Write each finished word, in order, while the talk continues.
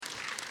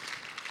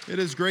It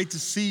is great to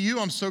see you.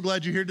 I'm so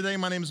glad you're here today.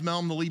 My name is Mel.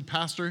 I'm the lead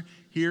pastor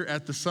here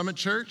at the Summit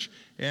Church,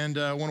 and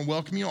I want to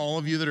welcome you, all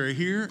of you that are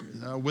here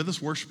with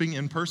us worshiping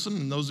in person,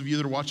 and those of you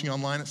that are watching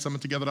online at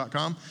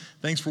summittogether.com.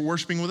 Thanks for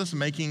worshiping with us and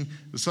making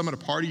the Summit a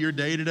part of your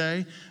day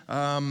today.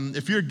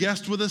 If you're a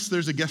guest with us,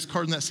 there's a guest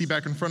card in that seat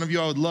back in front of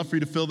you. I would love for you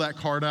to fill that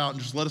card out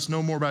and just let us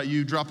know more about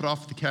you. Drop it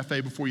off at the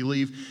cafe before you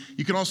leave.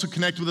 You can also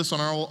connect with us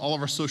on all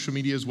of our social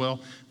media as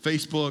well,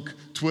 Facebook,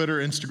 Twitter,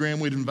 Instagram.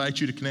 We'd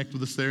invite you to connect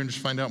with us there and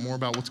just find out more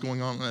about what's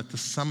going on at the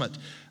Summit.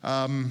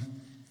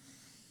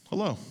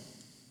 Hello.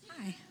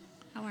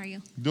 How are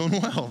you? Doing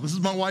well. This is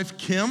my wife,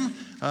 Kim,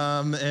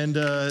 yeah,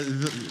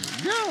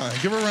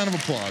 give her a round of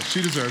applause. She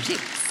deserves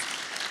it.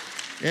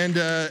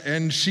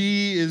 And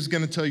she is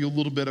going to tell you a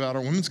little bit about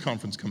our women's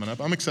conference coming up.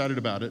 I'm excited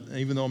about it,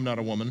 even though I'm not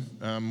a woman.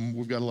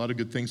 We've got a lot of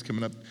good things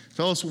coming up.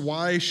 Tell us,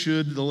 why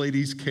should the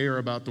ladies care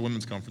about the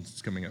women's conference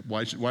that's coming up?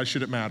 Why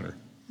should it matter?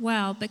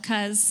 Well,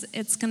 because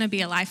it's going to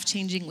be a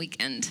life-changing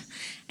weekend.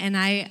 And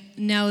I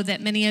know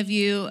that many of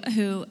you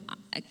who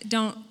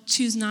don't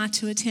choose not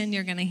to attend,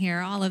 you're going to hear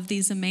all of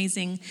these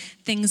amazing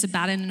things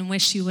about it and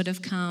wish you would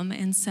have come.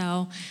 And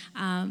so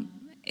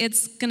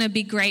it's going to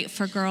be great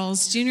for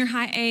girls junior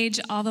high age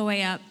all the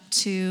way up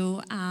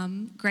to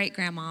great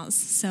grandmas.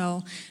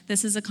 So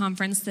this is a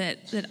conference that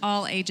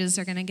all ages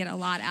are going to get a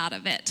lot out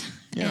of it.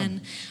 Yeah.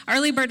 And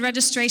early bird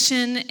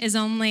registration is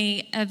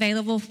only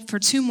available for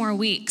 2 more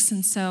weeks.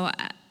 And so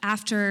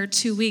after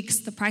 2 weeks,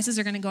 the prices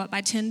are going to go up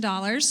by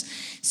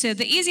 $10. So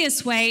the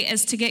easiest way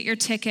is to get your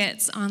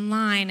tickets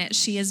online at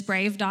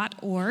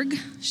sheisbrave.org,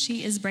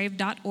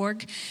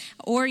 sheisbrave.org.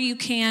 Or you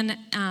can,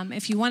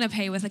 if you want to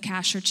pay with a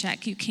cash or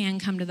check, you can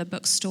come to the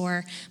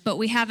bookstore. But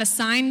we have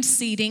assigned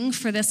seating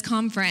for this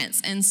conference.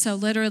 And so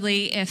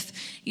literally, if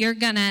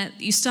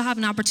you still have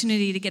an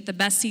opportunity to get the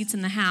best seats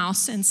in the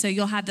house. And so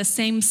you'll have the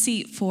same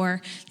seat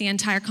for the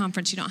entire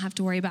conference. You don't have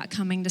to worry about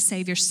coming to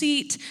save your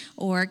seat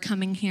or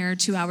coming here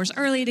 2 hours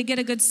early to get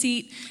a good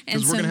seat.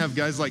 Because we're going to have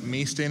guys like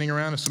me standing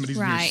around. If somebody's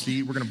in your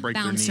seat, we're going to break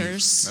Bouncers. Their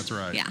knees. That's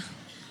right. Yeah.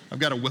 I've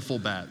got a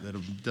wiffle bat that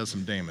does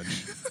some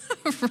damage.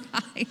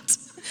 Right.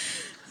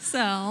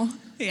 So,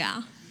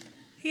 yeah.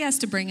 He has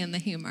to bring in the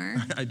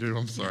humor. I do.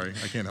 I'm sorry.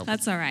 I can't help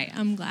That's all right.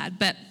 I'm glad.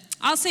 But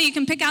also, you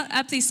can pick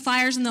up these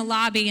flyers in the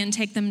lobby and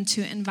take them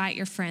to invite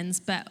your friends.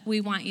 But we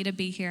want you to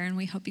be here, and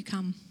we hope you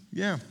come.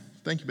 Yeah.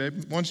 Thank you,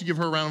 babe. Why don't you give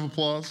her a round of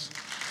applause?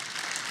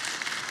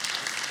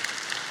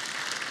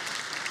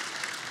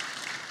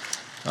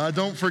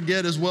 Don't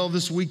forget as well,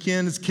 this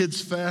weekend is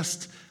Kids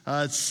Fest.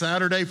 It's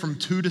Saturday from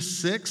 2 to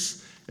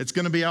 6. It's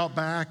going to be out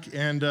back,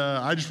 and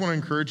I just want to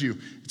encourage you.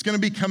 It's going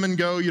to be come and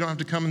go. You don't have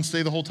to come and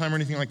stay the whole time or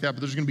anything like that,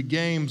 but there's going to be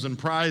games and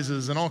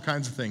prizes and all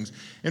kinds of things.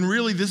 And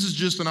really, this is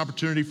just an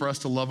opportunity for us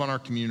to love on our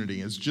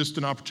community. It's just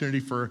an opportunity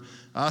for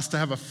us to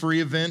have a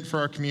free event for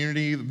our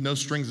community, no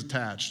strings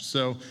attached.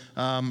 So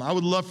I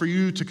would love for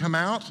you to come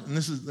out. And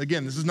this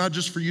is not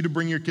just for you to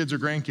bring your kids or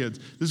grandkids.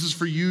 This is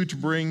for you to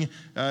bring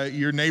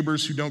your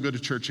neighbors who don't go to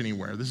church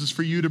anywhere. This is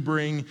for you to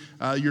bring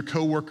your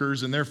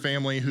coworkers and their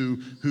family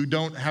who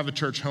don't have a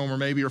church home or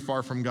maybe are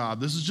far from God.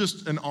 This is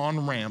just an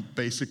on-ramp,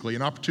 basically,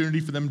 an opportunity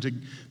for them to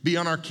be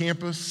on our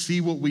campus,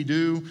 see what we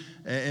do,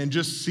 and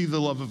just see the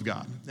love of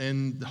God.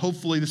 And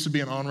hopefully this would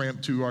be an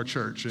on-ramp to our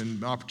church and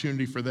an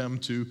opportunity for them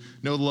to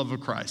know the love of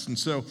Christ. And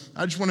so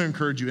I just want to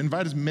encourage you,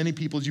 invite as many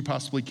people as you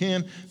possibly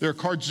can. There are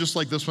cards just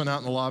like this one out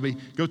in the lobby.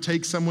 Go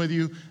take some with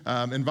you.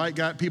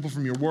 Invite people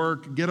from your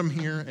work, get them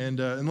here, and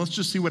let's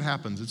just see what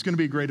happens. It's going to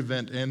be a great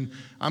event. And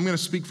I'm going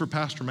to speak for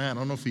Pastor Matt. I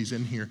don't know if he's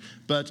in here,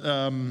 but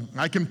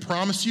I can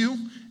promise you,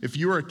 if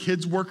you're a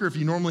kids worker, if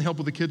you normally help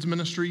with the kids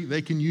ministry,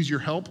 they can use your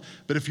help.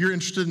 But if you're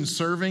interested in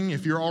serving,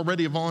 if you're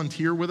already a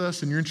volunteer with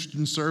us and you're interested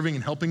in serving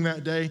and helping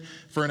that day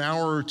for an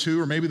hour or two,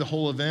 or maybe the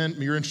whole event,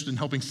 you're interested in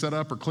helping set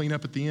up or clean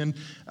up at the end,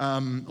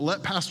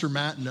 let Pastor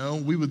Matt know.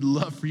 We would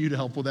love for you to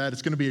help with that.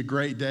 It's going to be a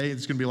great day.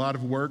 It's going to be a lot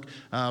of work.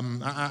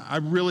 I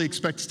really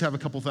expect us to have a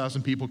couple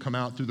thousand people come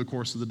out through the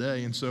course of the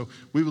day. And so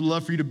we would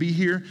love for you to be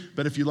here.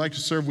 But if you'd like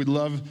to serve, we'd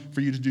love for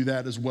you to do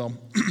that as well.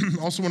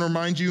 Also want to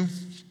remind you,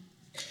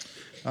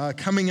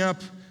 coming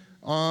up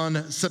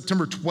on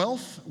September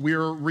 12th, we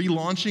are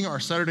relaunching our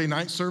Saturday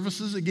night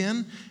services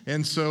again.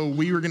 And so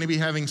we are going to be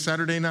having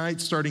Saturday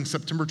night starting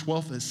September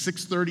 12th at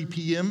 6:30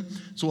 p.m.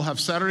 So we'll have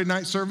Saturday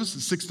night service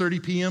at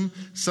 6:30 p.m.,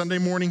 Sunday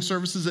morning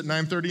services at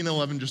 9:30 and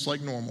 11, just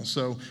like normal.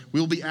 So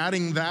we'll be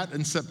adding that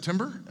in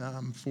September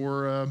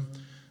for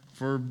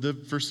the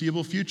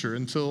foreseeable future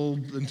until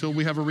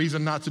we have a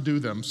reason not to do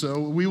them. So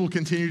we will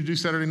continue to do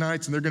Saturday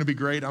nights, and they're going to be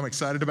great. I'm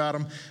excited about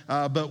them.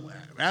 But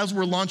as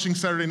we're launching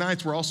Saturday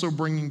nights, we're also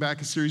bringing back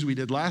a series we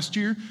did last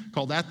year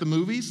called At the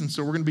Movies, and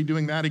so we're going to be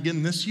doing that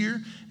again this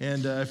year.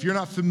 And if you're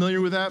not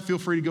familiar with that, feel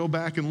free to go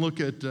back and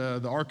look at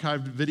the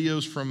archived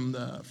videos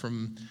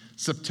from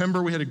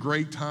September, we had a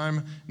great time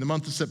in the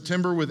month of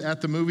September with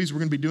At the Movies. We're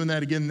going to be doing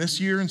that again this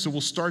year, and so we'll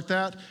start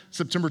that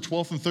September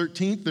 12th and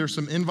 13th. There's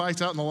some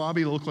invites out in the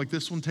lobby that look like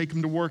this one. Take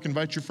them to work,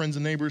 invite your friends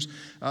and neighbors.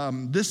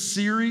 This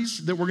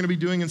series that we're going to be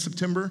doing in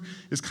September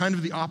is kind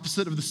of the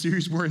opposite of the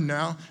series we're in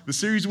now. The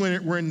series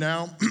we're in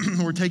now,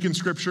 we're taking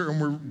Scripture and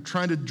we're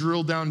trying to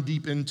drill down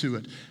deep into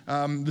it.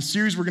 The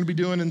series we're going to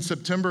be doing in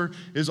September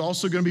is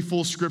also going to be full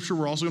of Scripture.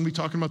 We're also going to be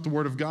talking about the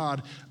Word of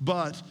God,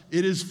 but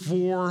it is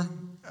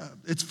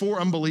it's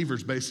for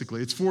unbelievers,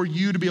 basically. It's for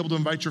you to be able to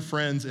invite your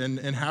friends and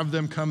have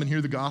them come and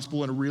hear the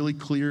gospel in a really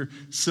clear,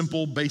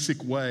 simple,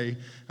 basic way,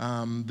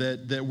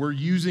 that we're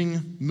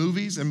using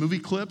movies and movie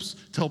clips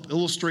to help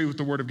illustrate what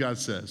the Word of God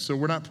says. So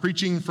we're not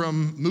preaching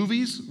from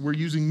movies. We're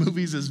using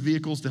movies as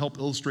vehicles to help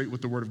illustrate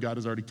what the Word of God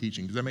is already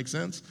teaching. Does that make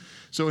sense?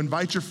 So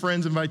invite your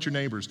friends, invite your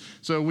neighbors.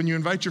 So when you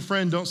invite your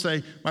friend, don't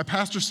say, my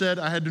pastor said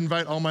I had to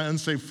invite all my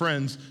unsaved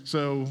friends,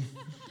 so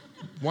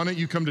why don't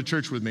you come to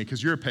church with me?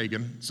 Because you're a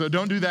pagan. So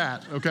don't do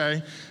that,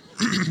 okay?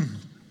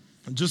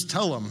 Just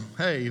tell them,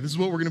 hey, this is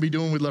what we're going to be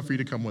doing. We'd love for you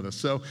to come with us.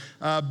 So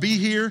be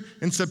here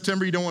in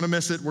September. You don't want to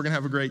miss it. We're going to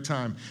have a great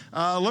time.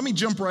 Let me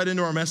jump right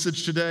into our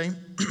message today.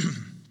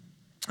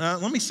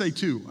 Let me say,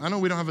 too, I know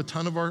we don't have a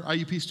ton of our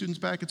IUP students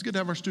back. It's good to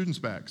have our students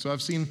back. So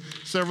I've seen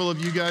several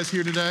of you guys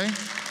here today.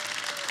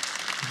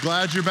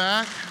 Glad you're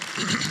back.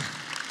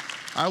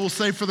 I will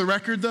say for the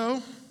record,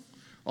 though,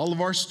 all of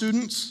our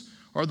students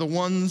are the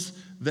ones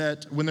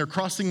that when they're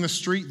crossing the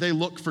street, they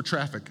look for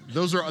traffic.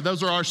 Those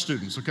are our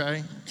students,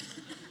 okay?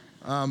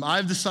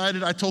 I've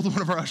decided, I told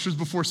one of our ushers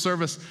before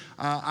service,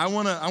 I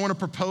want to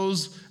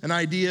propose an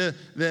idea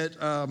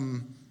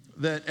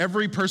that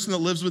every person that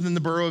lives within the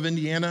borough of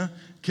Indiana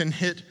can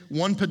hit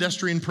one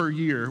pedestrian per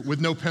year with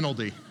no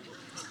penalty.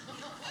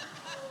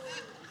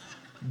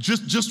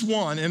 Just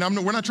one, and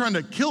we're not trying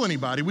to kill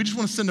anybody. We just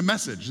want to send a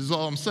message, is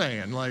all I'm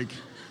saying.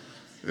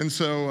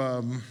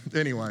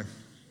 Anyway.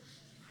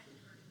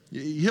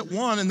 You hit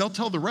one and they'll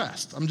tell the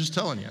rest. I'm just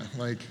telling you.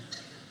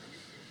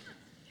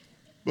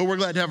 But we're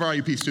glad to have our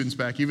IUP students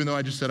back, even though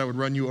I just said I would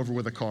run you over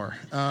with a car.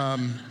 We're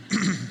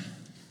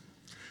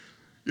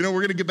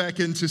going to get back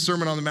into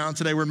Sermon on the Mount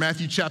today. We're in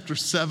Matthew chapter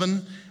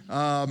 7,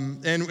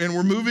 and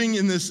we're moving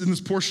in this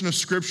portion of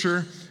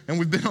Scripture, and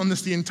we've been on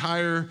this the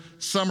entire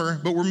summer,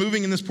 but we're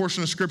moving in this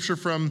portion of Scripture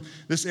from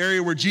this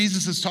area where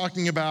Jesus is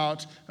talking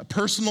about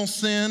personal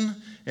sin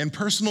and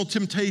personal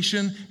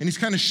temptation, and he's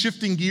kind of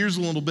shifting gears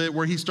a little bit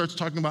where he starts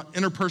talking about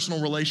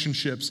interpersonal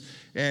relationships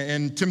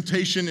and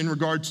temptation in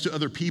regards to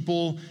other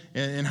people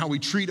and how we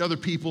treat other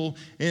people.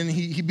 And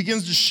he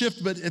begins to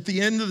shift, but at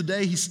the end of the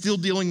day, he's still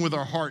dealing with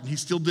our heart, and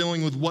he's still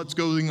dealing with what's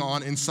going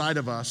on inside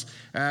of us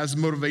as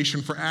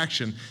motivation for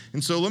action.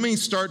 And so let me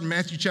start in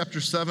Matthew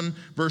chapter 7,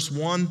 verse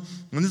 1.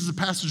 And this is a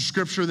passage of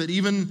Scripture that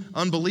even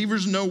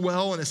unbelievers know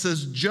well, and it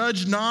says,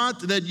 "Judge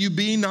not that you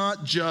be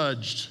not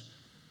judged."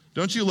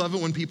 Don't you love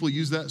it when people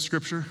use that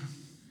scripture?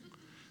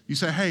 You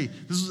say, hey,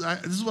 this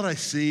is what I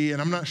see,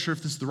 and I'm not sure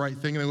if this is the right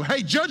thing. And they go,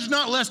 hey, judge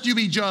not lest you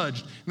be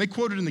judged. And they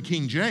quote it in the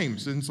King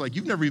James. And it's like,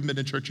 you've never even been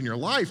to church in your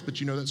life,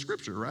 but you know that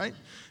scripture, right?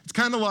 It's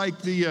kind of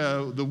like the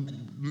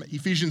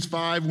Ephesians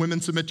 5, women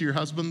submit to your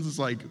husbands. It's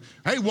like,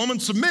 hey, woman,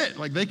 submit.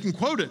 Like they can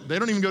quote it. They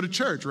don't even go to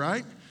church,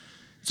 right?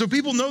 So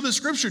people know this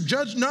scripture.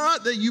 Judge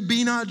not that you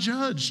be not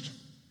judged.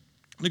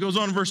 And it goes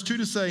on in verse 2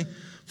 to say,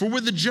 for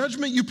with the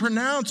judgment you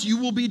pronounce, you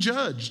will be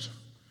judged.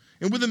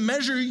 And with the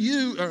measure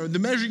you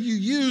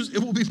use, it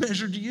will be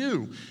measured to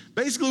you.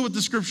 Basically what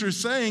the scripture is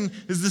saying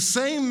is the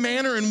same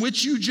manner in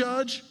which you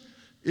judge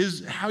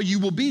is how you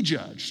will be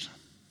judged.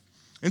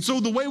 And so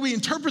the way we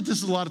interpret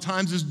this a lot of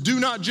times is do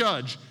not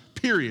judge,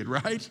 period,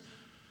 right?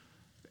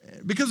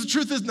 Because the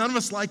truth is none of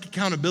us like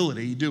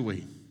accountability, do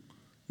we?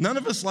 None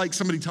of us like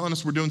somebody telling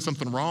us we're doing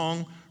something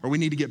wrong or we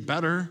need to get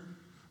better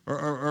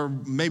or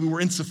maybe we're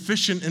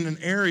insufficient in an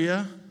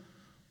area.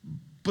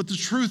 But the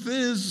truth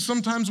is,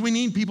 sometimes we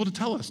need people to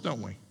tell us,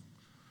 don't we?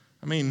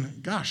 I mean,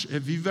 gosh,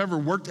 if you've ever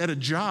worked at a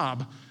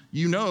job,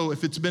 you know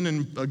if it's been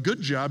in a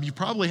good job, you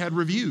probably had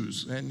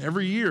reviews. And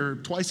every year,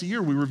 twice a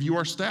year, we review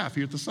our staff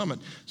here at the Summit.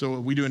 So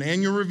we do an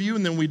annual review,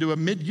 and then we do a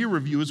mid-year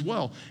review as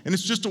well. And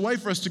it's just a way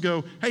for us to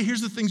go, hey,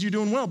 here's the things you're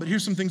doing well, but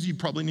here's some things you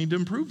probably need to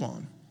improve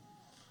on.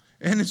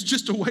 And it's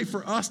just a way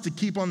for us to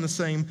keep on the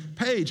same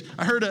page.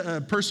 I heard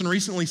a person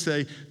recently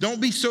say,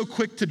 don't be so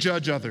quick to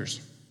judge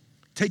others.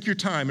 Take your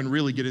time and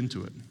really get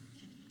into it.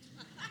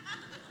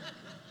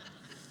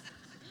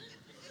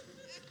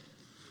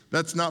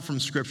 That's not from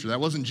Scripture. That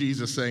wasn't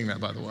Jesus saying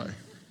that, by the way.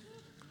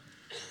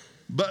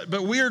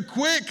 But we are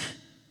quick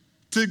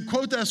to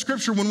quote that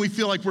Scripture when we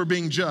feel like we're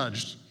being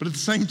judged. But at the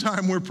same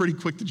time, we're pretty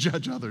quick to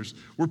judge others.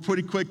 We're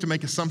pretty quick to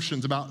make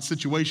assumptions about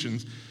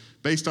situations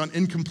based on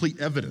incomplete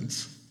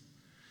evidence.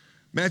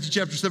 Matthew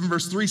chapter 7,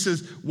 verse 3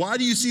 says, why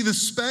do you see the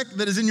speck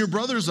that is in your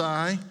brother's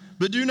eye,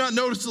 but do not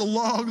notice the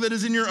log that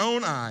is in your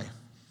own eye?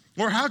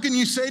 Or how can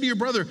you say to your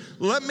brother,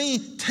 let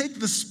me take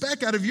the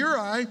speck out of your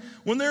eye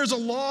when there's a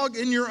log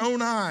in your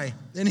own eye?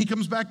 And he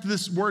comes back to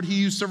this word he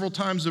used several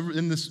times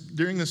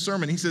during this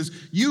sermon. He says,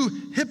 you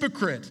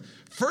hypocrite,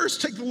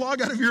 first take the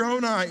log out of your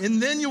own eye,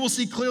 and then you will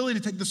see clearly to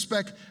take the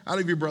speck out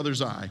of your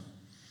brother's eye.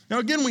 Now,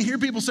 again, we hear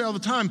people say all the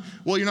time,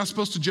 well, you're not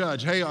supposed to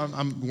judge. Hey,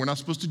 we're not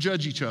supposed to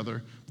judge each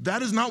other.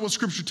 That is not what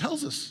Scripture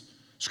tells us.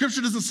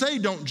 Scripture doesn't say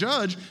don't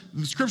judge.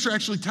 The Scripture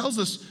actually tells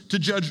us to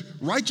judge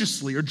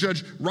righteously or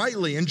judge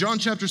rightly. In John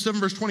chapter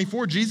 7, verse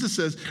 24, Jesus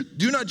says,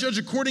 do not judge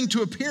according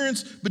to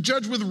appearance, but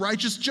judge with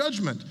righteous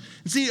judgment.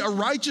 And see, a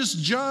righteous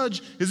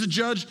judge is a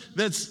judge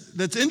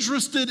that's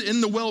interested in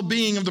the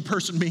well-being of the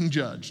person being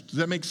judged. Does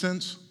that make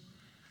sense?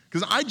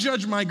 Because I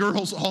judge my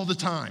girls all the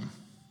time,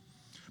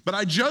 but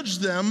I judge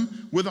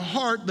them with a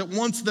heart that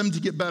wants them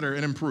to get better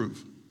and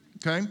improve,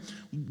 okay?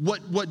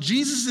 What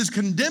Jesus is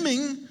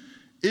condemning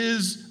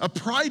is a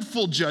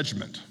prideful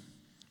judgment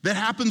that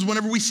happens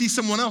whenever we see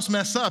someone else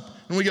mess up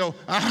and we go,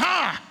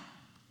 aha,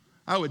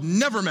 I would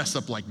never mess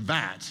up like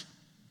that.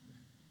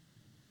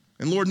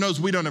 And Lord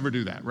knows we don't ever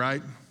do that,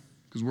 right?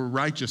 Because we're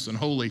righteous and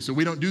holy, so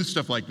we don't do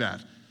stuff like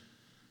that.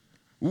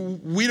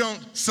 We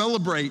don't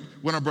celebrate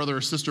when our brother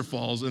or sister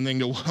falls and then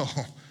go,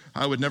 well,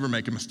 I would never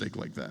make a mistake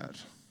like that.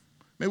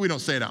 Maybe we don't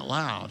say it out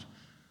loud,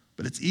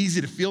 but it's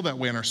easy to feel that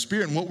way in our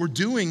spirit. And what we're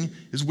doing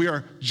is we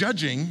are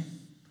judging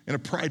in a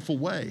prideful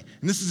way.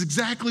 And this is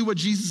exactly what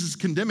Jesus is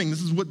condemning.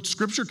 This is what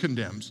Scripture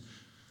condemns.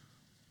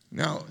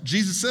 Now,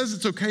 Jesus says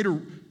it's okay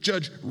to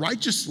judge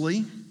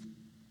righteously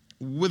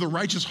with a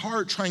righteous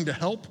heart, trying to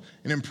help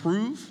and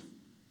improve.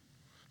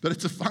 But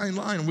it's a fine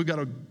line, and we've got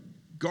to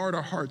guard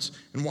our hearts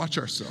and watch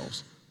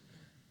ourselves.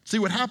 See,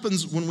 what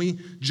happens when we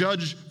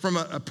judge from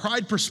a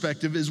pride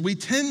perspective is we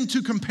tend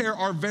to compare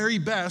our very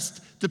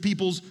best to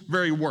people's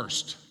very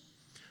worst.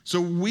 So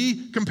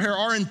we compare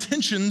our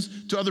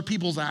intentions to other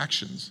people's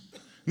actions.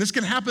 And this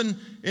can happen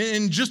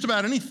in just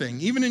about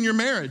anything, even in your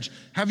marriage.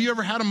 Have you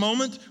ever had a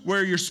moment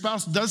where your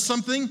spouse does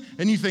something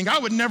and you think, I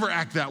would never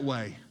act that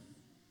way?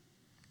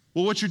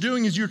 Well, what you're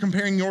doing is you're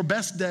comparing your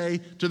best day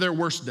to their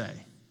worst day.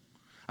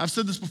 I've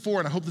said this before,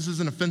 and I hope this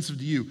isn't offensive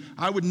to you.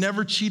 I would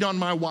never cheat on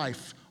my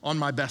wife on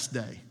my best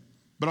day,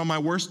 but on my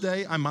worst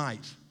day, I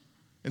might.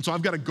 And so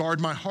I've got to guard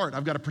my heart.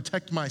 I've got to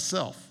protect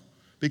myself.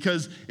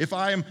 Because if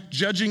I am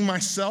judging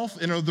myself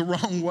in the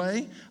wrong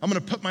way, I'm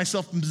going to put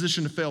myself in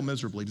position to fail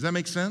miserably. Does that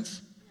make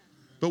sense?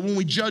 But when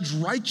we judge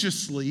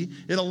righteously,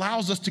 it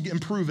allows us to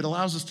improve. It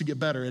allows us to get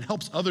better. It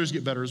helps others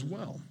get better as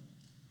well.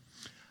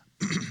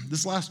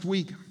 This last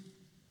week,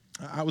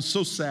 I was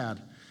so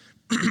sad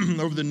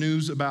over the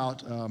news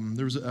about,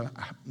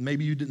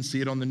 maybe you didn't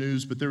see it on the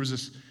news, but there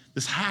was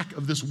this hack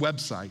of this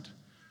website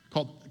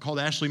called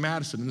Ashley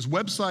Madison. And this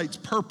website's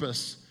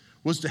purpose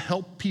was to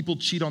help people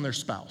cheat on their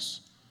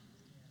spouse.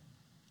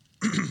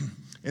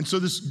 And so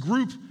this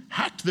group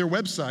hacked their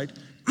website,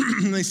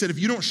 and they said, if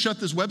you don't shut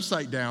this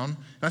website down,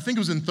 and I think it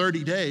was in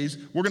 30 days,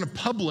 we're going to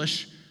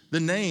publish the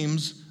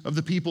names of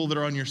the people that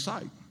are on your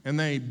site. And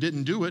they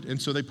didn't do it,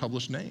 and so they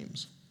published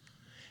names.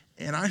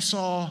 And I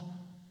saw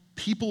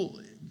people,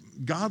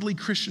 godly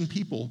Christian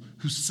people,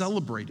 who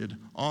celebrated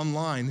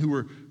online, who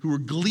were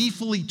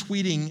gleefully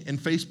tweeting and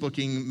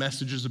Facebooking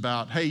messages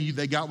about, hey,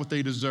 they got what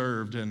they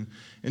deserved. And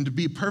to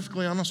be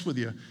perfectly honest with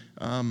you,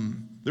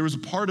 there was a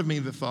part of me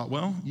that thought,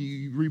 well,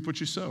 you reap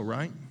what you sow,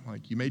 right?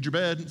 Like, you made your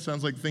bed. It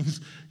sounds like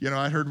things,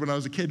 I heard when I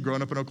was a kid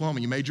growing up in Oklahoma.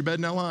 You made your bed,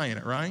 now lie in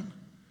it, right?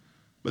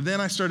 But then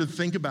I started to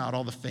think about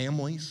all the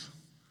families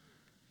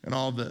and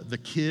all the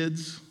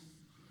kids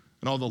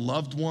and all the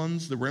loved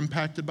ones that were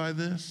impacted by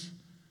this.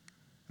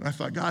 And I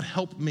thought, God,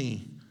 help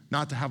me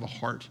not to have a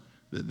heart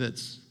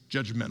that's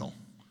judgmental.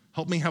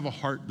 Help me have a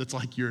heart that's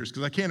like yours.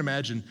 Because I can't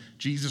imagine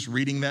Jesus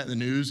reading that in the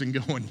news and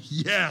going,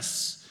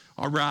 yes,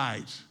 all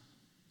right.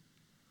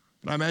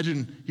 But I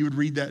imagine he would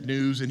read that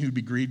news and he would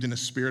be grieved in his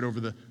spirit over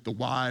the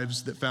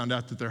wives that found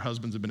out that their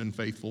husbands had been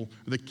unfaithful,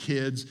 or the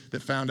kids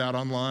that found out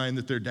online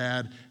that their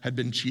dad had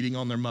been cheating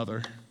on their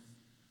mother.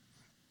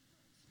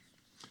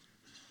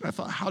 And I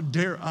thought, how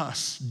dare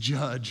us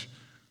judge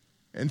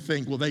and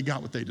think, well, they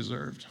got what they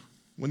deserved,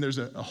 when there's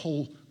a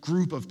whole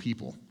group of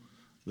people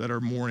that are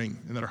mourning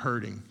and that are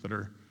hurting, that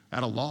are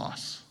at a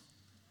loss.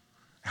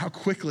 How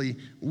quickly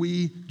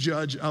we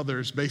judge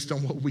others based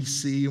on what we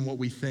see and what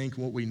we think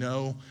and what we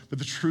know. But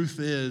the truth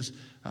is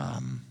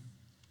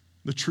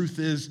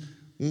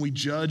when we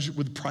judge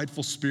with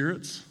prideful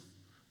spirits,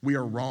 we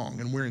are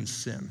wrong and we're in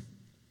sin.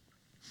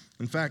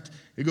 In fact,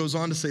 it goes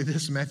on to say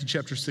this in Matthew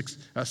chapter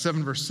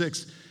 7, verse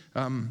 6.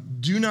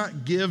 Do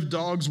not give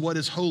dogs what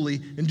is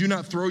holy, and do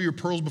not throw your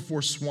pearls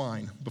before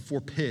swine, before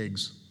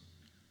pigs,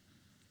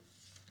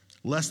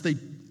 lest they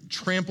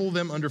trample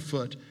them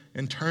underfoot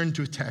and turn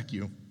to attack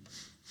you.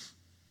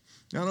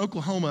 Now in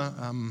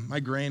Oklahoma, my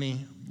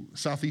granny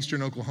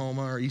southeastern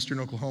Oklahoma or eastern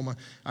Oklahoma,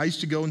 I used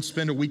to go and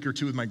spend a week or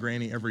two with my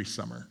granny every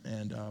summer.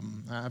 And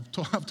I've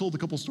told a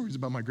couple stories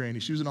about my granny.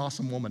 She was an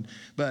awesome woman.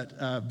 But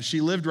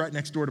she lived right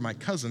next door to my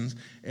cousins,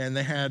 and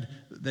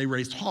they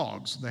raised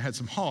hogs. They had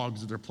some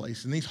hogs at their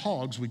place, and these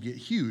hogs would get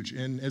huge.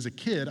 And as a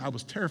kid, I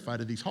was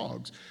terrified of these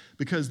hogs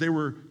because they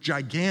were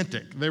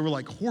gigantic. They were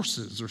like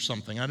horses or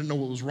something. I didn't know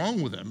what was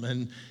wrong with them.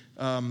 And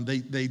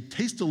they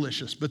taste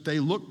delicious, but they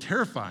look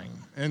terrifying.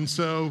 And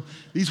so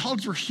these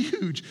hogs were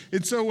huge.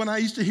 And so when I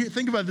used to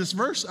think about this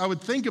verse, I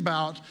would think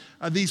about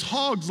these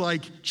hogs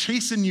like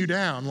chasing you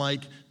down,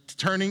 like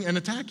turning and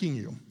attacking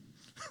you.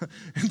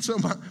 And so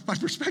my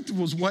perspective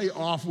was way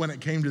off when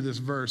it came to this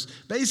verse.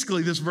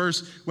 Basically, this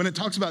verse, when it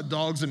talks about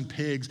dogs and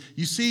pigs,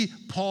 you see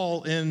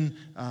Paul in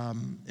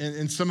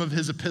some of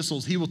his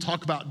epistles, he will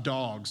talk about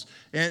dogs.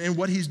 And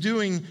what he's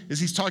doing is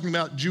he's talking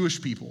about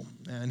Jewish people.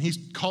 And he's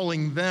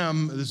calling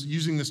them,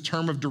 using this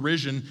term of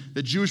derision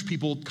that Jewish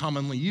people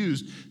commonly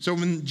used. So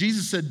when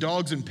Jesus said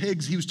dogs and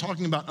pigs, he was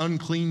talking about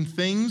unclean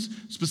things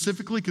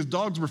specifically because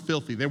dogs were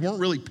filthy. They weren't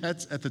really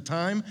pets at the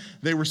time.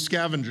 They were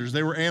scavengers.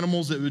 They were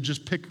animals that would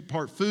just pick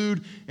apart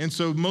food. And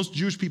so most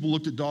Jewish people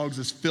looked at dogs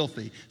as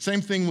filthy.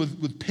 Same thing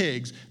with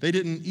pigs. They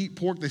didn't eat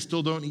pork. They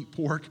still don't eat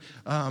pork,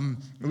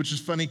 which is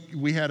funny.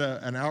 We had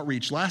an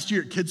outreach last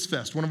year at Kids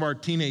Fest. One of our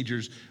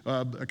teenagers,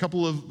 a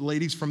couple of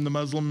ladies from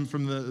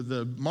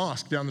the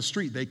mosque down the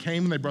street, they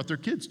came and they brought their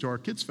kids to our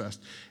Kids Fest.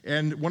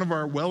 And one of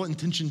our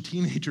well-intentioned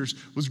teenagers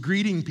was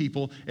greeting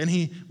people, and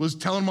he was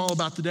telling them all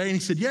about the day. And he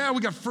said, "Yeah, we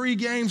got free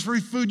games,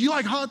 free food. You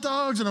like hot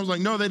dogs?" And I was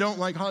like, "No, they don't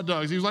like hot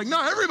dogs." He was like,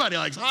 "No, everybody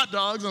likes hot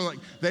dogs." And I'm like,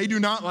 "They do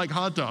not like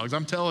hot dogs,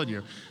 I'm telling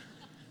you."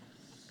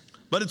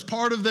 But it's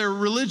part of their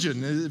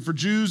religion. For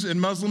Jews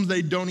and Muslims,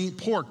 they don't eat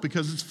pork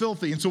because it's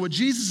filthy. And so what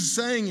Jesus is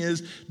saying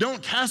is,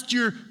 don't cast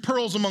your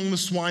pearls among the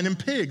swine and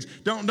pigs.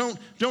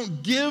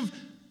 Don't give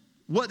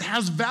what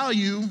has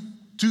value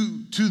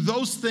to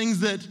those things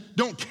that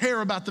don't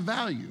care about the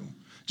value.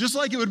 Just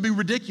like it would be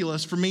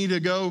ridiculous for me to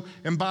go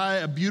and buy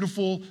a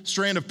beautiful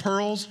strand of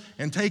pearls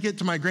and take it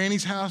to my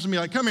granny's house and be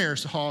like, "Come here,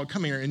 hog,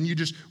 come here." And you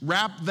just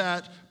wrap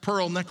that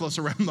pearl necklace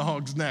around the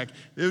hog's neck.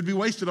 It would be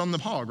wasted on the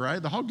hog, right?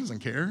 The hog doesn't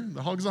care.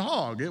 The hog's a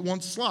hog. It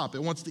wants slop.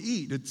 It wants to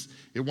eat.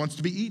 It wants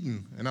to be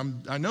eaten.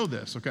 And I know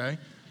this, okay?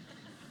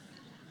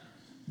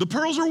 The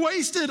pearls are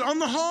wasted on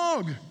the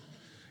hog.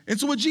 And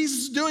so what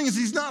Jesus is doing is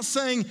he's not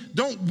saying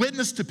don't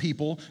witness to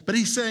people, but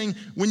he's saying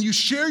when you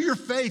share your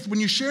faith, when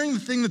you're sharing the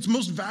thing that's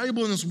most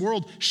valuable in this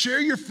world, share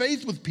your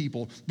faith with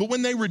people. But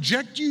when they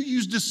reject you,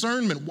 use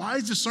discernment.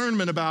 Wise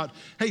discernment about,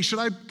 hey, should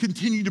I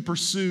continue to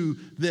pursue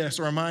this,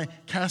 or am I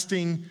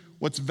casting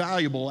what's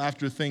valuable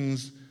after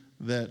things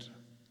that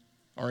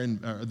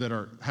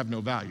have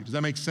no value? Does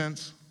that make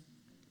sense?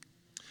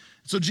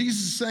 So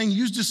Jesus is saying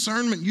use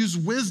discernment, use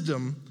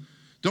wisdom.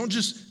 Don't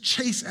just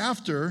chase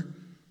after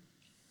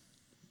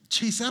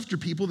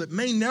people that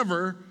may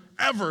never,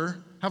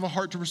 ever have a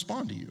heart to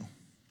respond to you.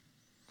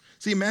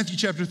 See, in Matthew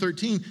chapter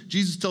 13,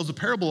 Jesus tells a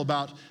parable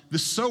about the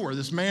sower.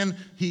 This man,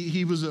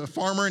 he was a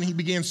farmer, and he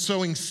began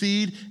sowing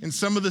seed, and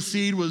some of the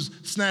seed was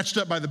snatched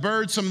up by the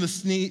birds. Some of the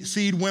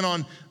seed went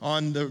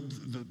on the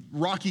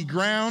rocky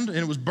ground, and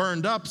it was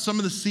burned up. Some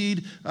of the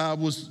seed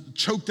was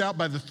choked out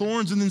by the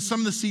thorns, and then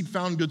some of the seed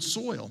found good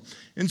soil.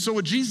 And so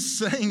what Jesus is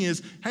saying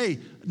is, hey,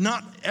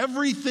 not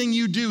everything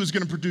you do is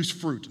going to produce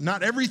fruit.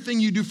 Not everything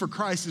you do for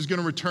Christ is going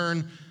to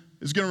return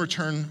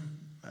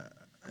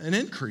an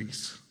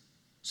increase.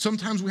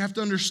 Sometimes we have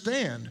to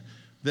understand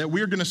that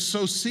we're going to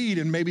sow seed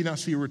and maybe not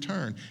see a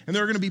return. And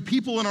there are going to be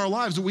people in our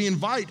lives that we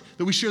invite,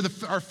 that we share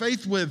our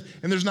faith with,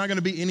 and there's not going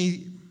to be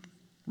any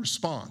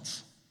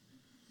response.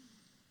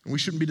 And we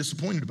shouldn't be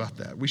disappointed about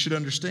that. We should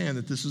understand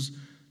that this is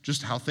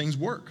just how things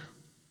work.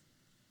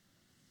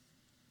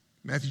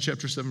 Matthew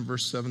chapter 7,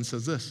 verse 7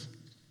 says this: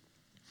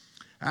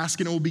 "Ask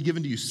and it will be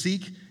given to you.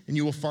 Seek and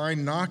you will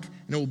find. Knock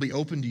and it will be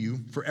opened to you.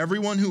 For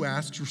everyone who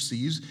asks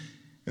receives,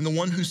 and the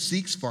one who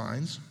seeks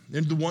finds,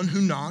 and the one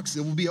who knocks,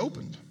 it will be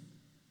opened."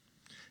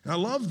 And I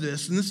love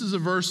this, and this is a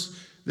verse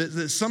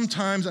that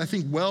sometimes I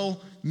think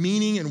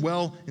well-meaning and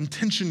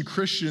well-intentioned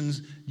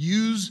Christians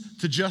use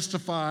to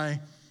justify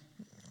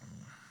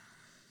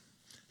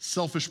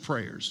selfish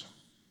prayers.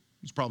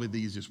 It's probably the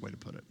easiest way to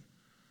put it.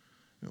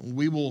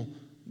 We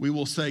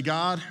will say,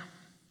 "God,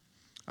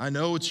 I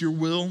know it's your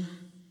will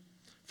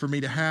for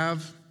me to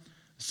have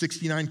a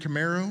 69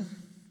 Camaro,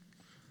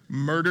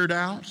 murdered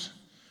out,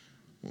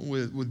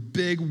 with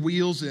big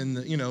wheels and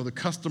the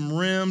custom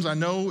rims. I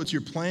know it's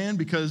your plan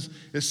because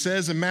it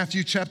says in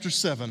Matthew chapter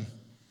 7,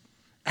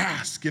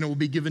 ask and it will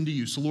be given to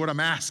you." So Lord, I'm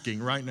asking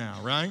right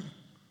now, right?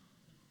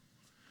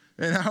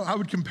 And I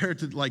would compare it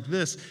to like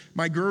this.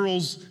 My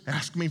girls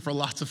ask me for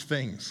lots of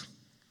things.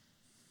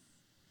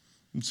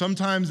 And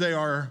sometimes they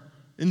are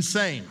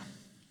insane.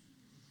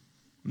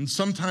 And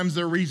sometimes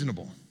they're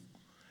reasonable.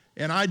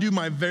 And I do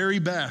my very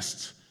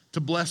best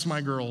to bless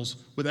my girls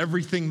with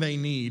everything they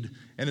need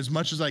and as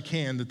much as I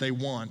can that they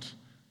want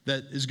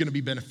that is going to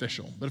be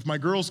beneficial. But if my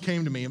girls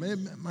came to me,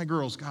 my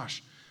girls,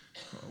 gosh,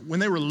 When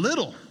they were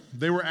little,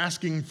 they were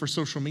asking for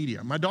social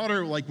media. My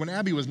daughter, like when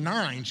Abby was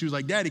 9, she was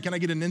like, Daddy, can I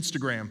get an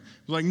Instagram? I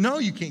was like, no,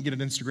 you can't get an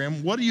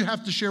Instagram. What do you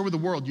have to share with the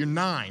world? You're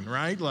 9,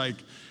 right? Like,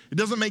 it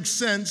doesn't make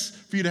sense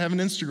for you to have an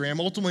Instagram.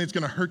 Ultimately, it's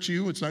going to hurt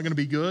you. It's not going to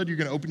be good. You're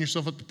going to open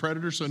yourself up to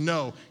predators. So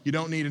no, you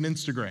don't need an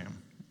Instagram.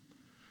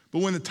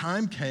 But when the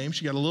time came,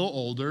 she got a little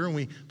older, and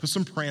we put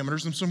some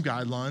parameters and some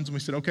guidelines, and we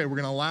said, okay, we're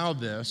going to allow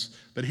this,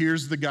 but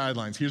here's the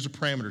guidelines, here's the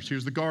parameters,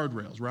 here's the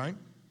guardrails, right?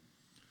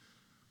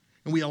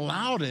 And we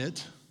allowed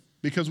it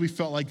because we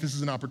felt like this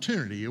is an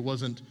opportunity. It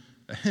wasn't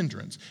a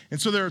hindrance.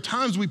 And so there are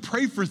times we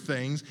pray for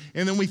things,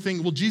 and then we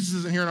think, well, Jesus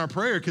isn't hearing our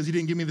prayer because he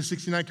didn't give me the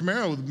 '69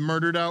 Camaro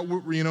murdered out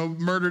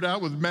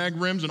with mag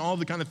rims and all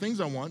the kind of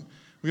things I want.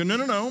 We go,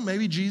 no.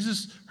 Maybe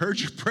Jesus heard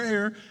your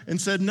prayer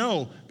and said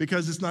no,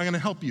 because it's not going to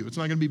help you. It's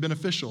not going to be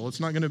beneficial. It's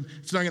not going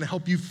to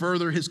help you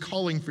further his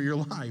calling for your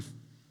life.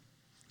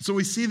 So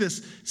we see this,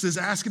 it says,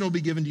 ask and it will be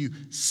given to you.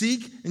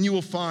 Seek and you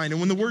will find. And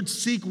when the word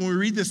seek, when we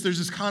read this, there's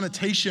this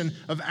connotation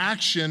of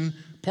action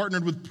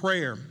partnered with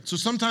prayer. So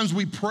sometimes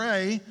we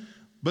pray,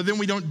 but then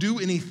we don't do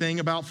anything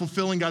about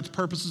fulfilling God's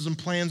purposes and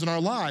plans in our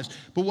lives.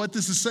 But what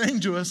this is saying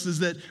to us is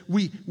that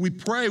we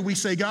pray, we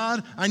say,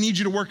 God, I need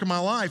you to work in my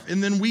life.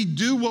 And then we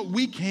do what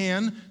we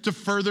can to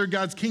further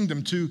God's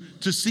kingdom,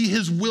 to see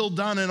his will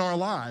done in our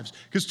lives.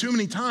 Because too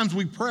many times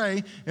we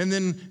pray and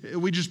then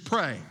we just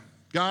pray.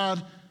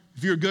 God,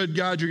 if you're a good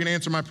God, you're going to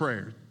answer my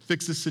prayer.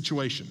 Fix this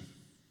situation.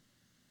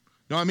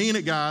 No, I mean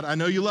it, God. I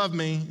know you love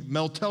me.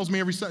 Mel tells me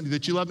every Sunday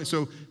that you love me,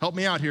 so help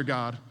me out here,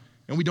 God.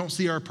 And we don't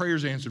see our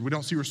prayers answered. We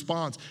don't see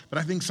response. But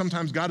I think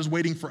sometimes God is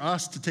waiting for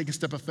us to take a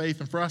step of faith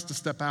and for us to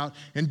step out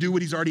and do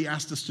what he's already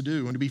asked us to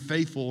do and to be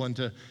faithful and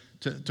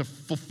to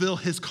fulfill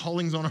his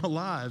callings on our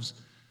lives.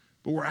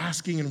 But we're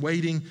asking and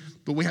waiting,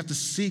 but we have to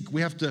seek.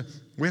 We have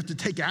to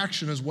take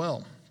action as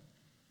well.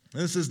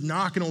 And this is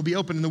knock and it will be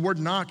open. And the word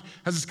knock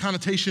has this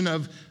connotation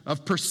of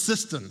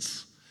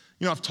persistence.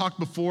 You know, I've talked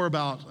before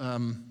about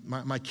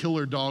my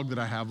killer dog that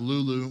I have,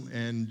 Lulu,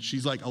 and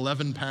she's like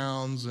 11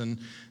 pounds,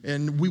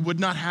 and we would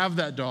not have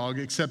that dog,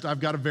 except I've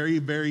got a very,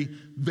 very,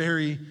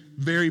 very,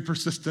 very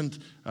persistent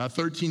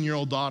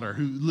 13-year-old daughter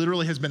who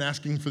literally has been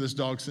asking for this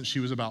dog since she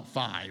was about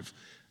 5.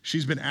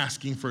 She's been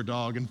asking for a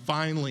dog, and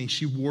finally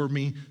she wore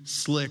me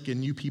slick,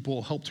 and you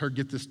people helped her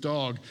get this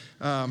dog.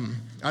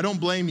 I don't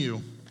blame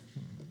you.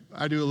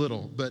 I do a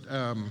little, but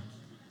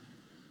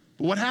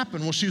what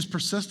happened? Well, she was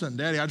persistent.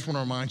 Daddy, I just want to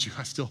remind you,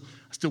 I still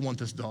want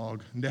this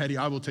dog. Daddy,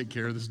 I will take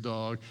care of this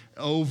dog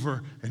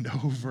over and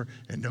over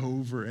and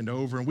over and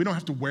over. And we don't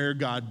have to wear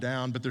God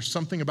down, but there's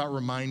something about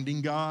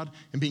reminding God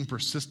and being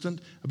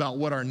persistent about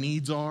what our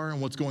needs are and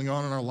what's going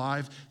on in our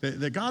life,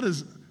 that God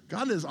is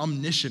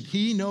omniscient.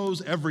 He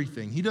knows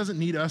everything. He doesn't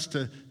need us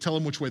to tell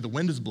him which way the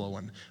wind is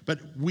blowing. But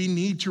we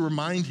need to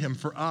remind him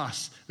for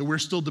us that we're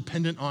still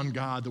dependent on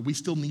God, that we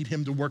still need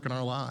him to work in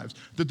our lives,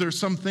 that there's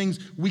some things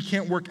we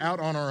can't work out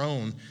on our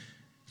own.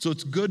 So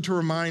it's good to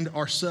remind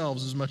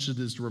ourselves as much as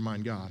it is to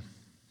remind God.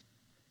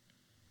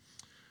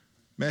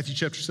 Matthew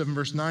chapter 7,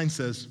 verse 9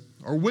 says,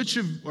 or which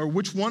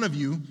one of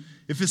you,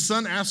 if his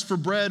son asks for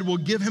bread, will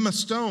give him a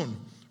stone?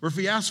 Or if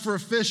he asks for a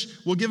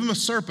fish, will give him a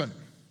serpent?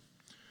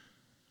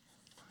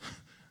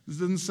 This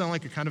doesn't sound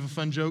like a kind of a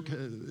fun joke.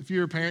 If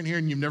you're a parent here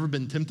and you've never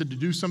been tempted to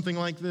do something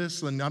like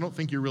this, then I don't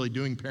think you're really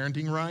doing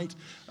parenting right.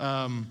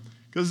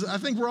 Because I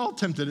think we're all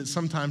tempted at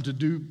some time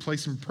to play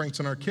some pranks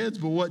on our kids.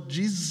 But what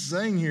Jesus is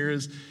saying here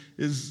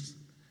is,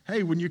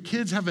 hey, when your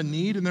kids have a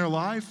need in their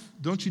life,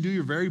 don't you do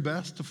your very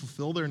best to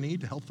fulfill their need,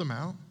 to help them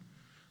out?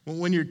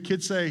 When your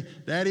kids say,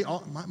 Daddy,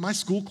 my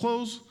school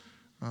clothes,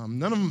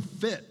 none of them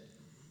fit.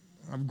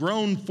 I've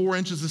grown 4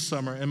 inches this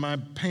summer, and my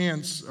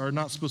pants are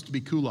not supposed to be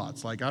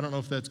culottes. Like, I don't know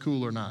if that's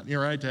cool or not.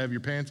 You're right to have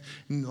your pants.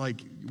 And like,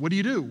 what do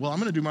you do? Well, I'm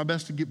going to do my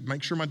best to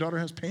make sure my daughter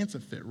has pants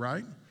that fit,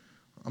 right?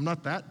 I'm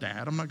not that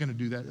dad. I'm not going to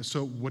do that.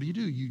 So what do?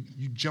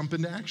 You jump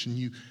into action.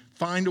 You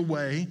find a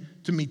way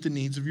to meet the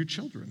needs of your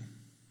children.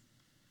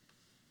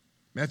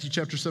 Matthew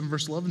chapter 7,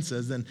 verse 11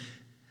 says, then,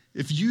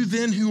 if you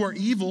then who are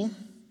evil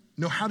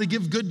know how to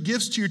give good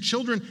gifts to your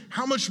children,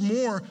 how much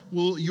more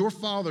will your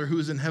Father who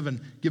is in heaven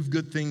give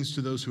good things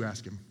to those who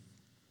ask him?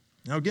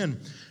 Now again,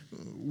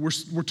 we're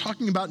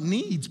talking about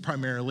needs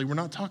primarily. We're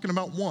not talking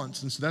about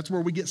wants, and so that's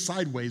where we get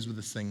sideways with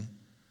this thing.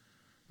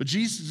 But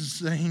Jesus is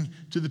saying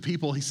to the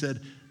people, he said,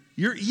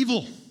 you're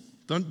evil.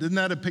 Didn't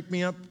that have picked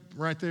me up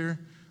right there?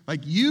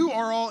 Like, you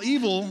are all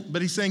evil,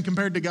 but he's saying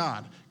compared to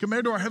God.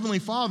 Compared to our Heavenly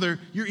Father,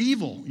 you're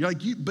evil.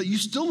 But you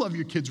still love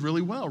your kids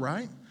really well,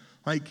 right?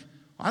 Like,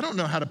 I don't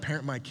know how to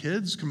parent my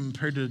kids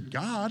compared to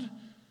God,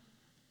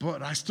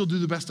 but I still do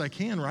the best I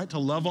can, right? To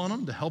love on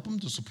them, to help them,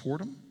 to support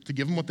them, to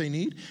give them what they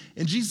need.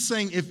 And Jesus is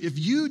saying, if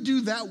you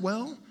do that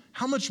well,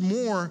 how much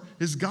more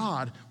is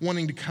God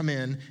wanting to come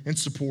in and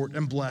support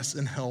and bless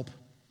and help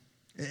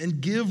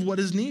and give what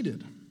is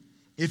needed?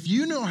 If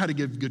you know how to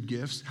give good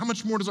gifts, how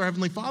much more does our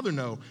Heavenly Father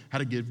know how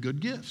to give good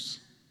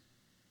gifts?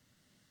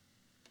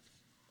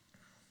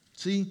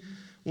 See,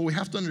 what we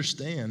have to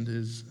understand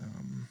is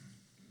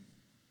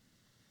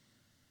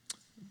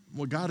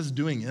what God is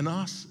doing in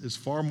us is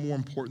far more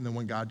important than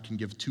what God can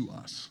give to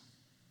us.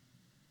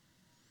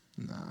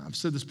 I've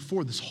said this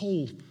before, this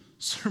whole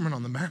Sermon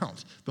on the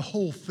Mount, the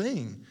whole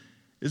thing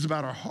is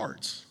about our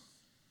hearts.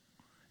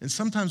 And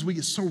sometimes we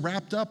get so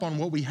wrapped up on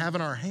what we have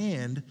in our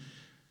hand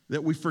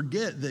that we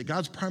forget that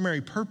God's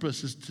primary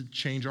purpose is to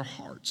change our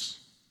hearts.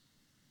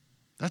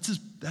 That's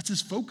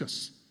his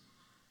focus.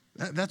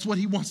 That's what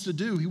he wants to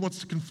do. He wants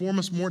to conform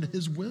us more to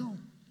his will.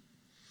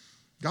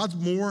 God's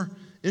more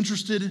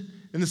interested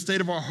in the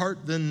state of our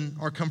heart than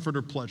our comfort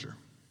or pleasure.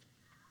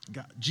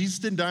 Jesus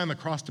didn't die on the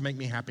cross to make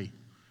me happy.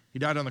 He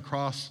died on the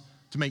cross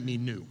to make me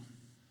new.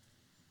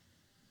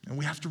 And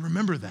we have to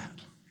remember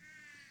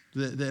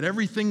that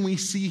everything we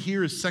see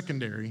here is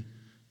secondary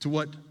to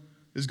what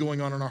is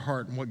going on in our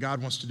heart and what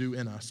God wants to do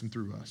in us and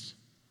through us.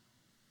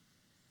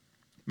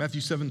 Matthew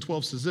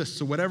 7:12 says this,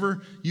 so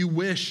whatever you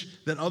wish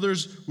that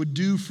others would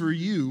do for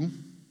you,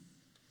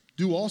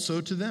 do also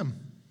to them.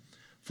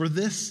 For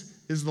this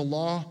is the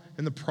law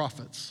and the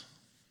prophets.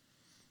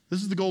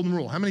 This is the golden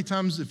rule. How many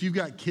times, if you've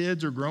got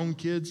kids or grown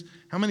kids,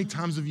 how many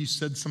times have you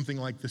said something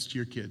like this to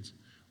your kids?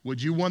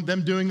 Would you want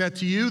them doing that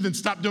to you? Then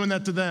stop doing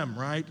that to them,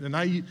 right? And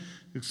I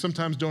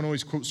sometimes don't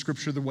always quote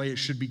scripture the way it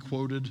should be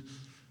quoted.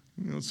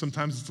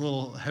 Sometimes it's a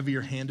little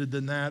heavier handed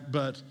than that,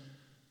 but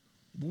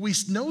we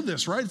know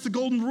this, right? It's the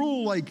golden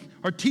rule. Like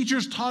our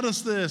teachers taught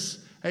us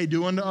this. Hey,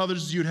 do unto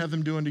others as you'd have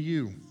them do unto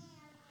you.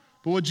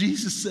 But what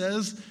Jesus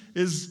says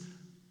is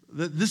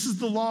that this is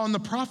the law and the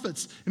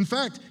prophets. In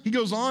fact, he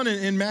goes on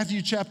in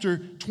Matthew chapter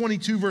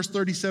 22, verse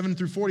 37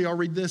 through 40. I'll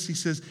read this. He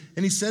says,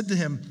 and he said to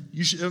him,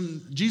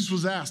 Jesus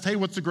was asked, hey,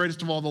 what's the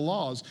greatest of all the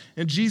laws?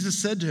 And Jesus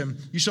said to him,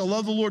 you shall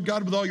love the Lord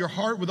God with all your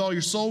heart, with all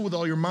your soul, with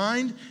all your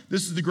mind.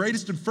 This is the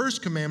greatest and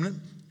first commandment.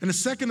 And the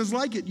second is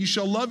like it. You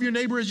shall love your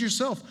neighbor as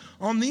yourself.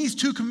 On these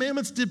two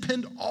commandments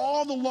depend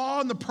all the law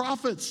and the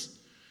prophets.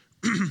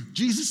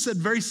 Jesus said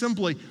very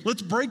simply,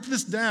 let's break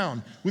this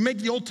down. We make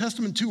the Old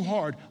Testament too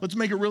hard. Let's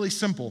make it really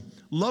simple.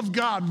 Love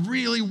God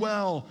really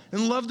well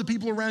and love the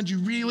people around you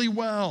really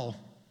well.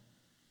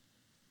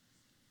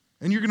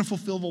 And you're going to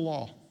fulfill the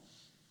law.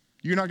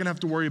 You're not going to have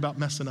to worry about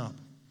messing up.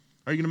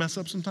 Are you going to mess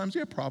up sometimes?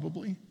 Yeah,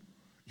 probably.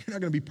 You're not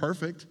going to be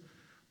perfect.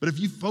 But if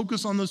you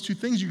focus on those two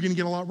things, you're going to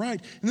get a lot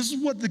right. And this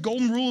is what the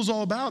golden rule is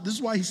all about. This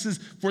is why he says,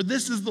 for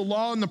this is the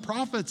law and the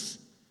prophets.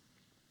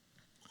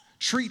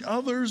 Treat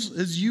others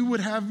as you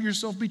would have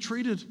yourself be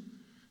treated.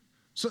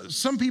 So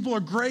some people are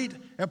great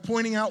at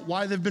pointing out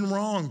why they've been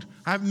wronged.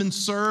 I haven't been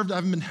served, I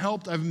haven't been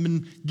helped, I haven't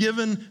been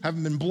given, I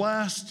haven't been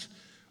blessed.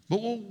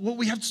 But what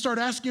we have to start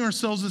asking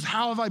ourselves is,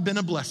 how have I been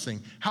a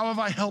blessing? How have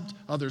I helped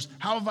others?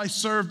 How have I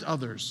served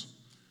others?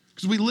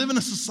 Because we live in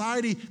a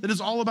society that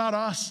is all about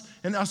us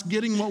and us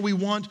getting what we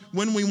want,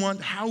 when we want,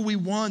 how we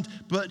want.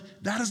 But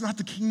that is not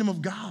the kingdom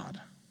of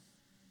God.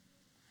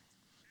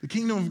 The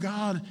kingdom of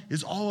God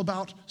is all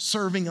about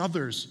serving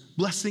others,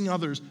 blessing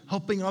others,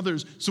 helping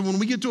others. So when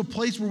we get to a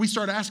place where we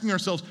start asking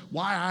ourselves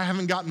why I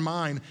haven't gotten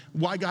mine,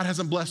 why God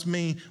hasn't blessed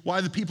me, why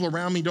the people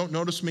around me don't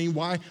notice me,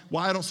 why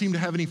I don't seem to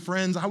have any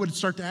friends, I would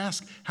start to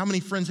ask, how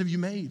many friends have you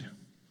made?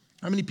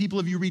 How many people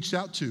have you reached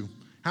out to?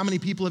 How many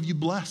people have you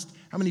blessed?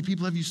 How many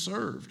people have you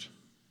served?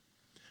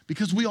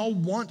 Because we all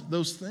want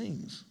those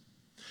things.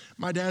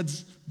 My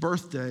dad's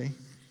birthday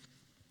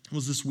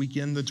was this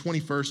weekend, the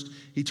 21st.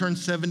 He turned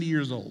 70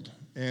 years old.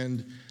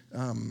 And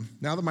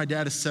now that my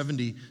dad is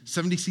 70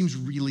 seems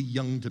really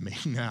young to me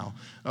now.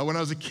 When I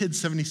was a kid,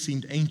 70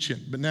 seemed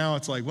ancient. But now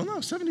it's like, well,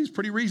 no, 70 is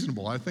pretty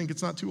reasonable. I think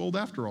it's not too old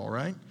after all,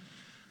 right?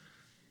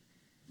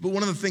 But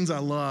one of the things I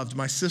loved,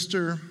 my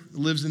sister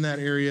lives in that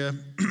area.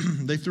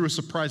 They threw a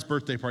surprise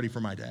birthday party for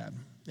my dad.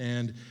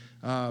 And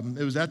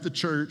it was at the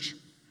church.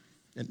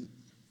 And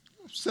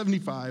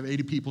 75,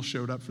 80 people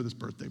showed up for this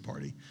birthday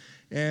party.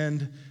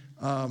 And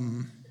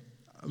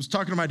I was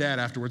talking to my dad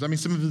afterwards. I mean,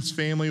 some of his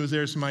family was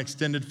there, some of my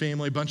extended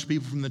family, a bunch of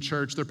people from the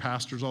church, their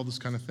pastors, all those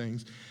kind of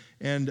things.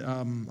 And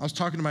I was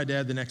talking to my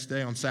dad the next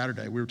day on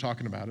Saturday. We were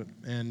talking about it.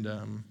 And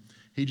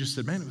he just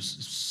said, man, it was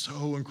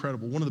so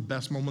incredible. One of the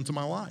best moments of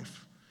my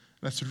life.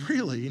 And I said,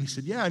 really? And he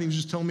said, yeah. And he was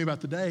just telling me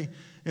about the day.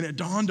 And it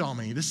dawned on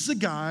me, this is a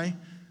guy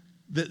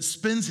that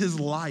spends his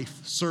life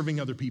serving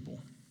other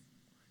people.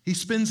 He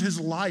spends his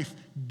life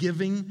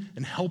giving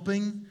and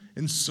helping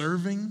and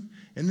serving.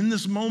 And in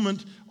this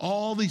moment,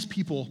 all these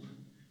people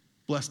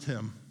blessed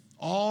him.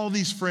 All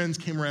these friends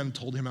came around and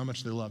told him how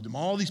much they loved him.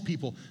 All these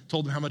people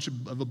told him how much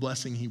of a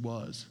blessing he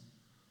was.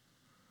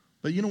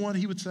 But you know what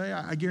he would say?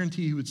 I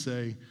guarantee he would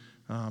say,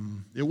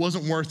 it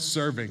wasn't worth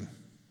serving.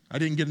 I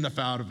didn't get enough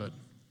out of it.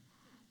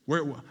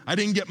 I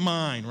didn't get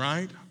mine,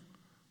 right?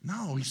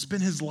 No, he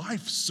spent his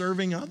life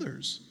serving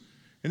others.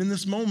 And in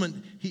this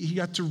moment, he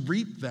got to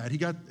reap that. He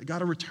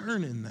got a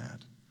return in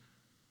that.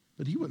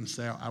 But he wouldn't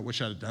say, I wish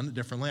I'd have done it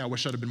differently. I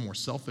wish I'd have been more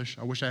selfish.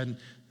 I wish I'd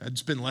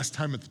spent less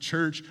time at the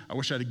church. I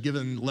wish I'd have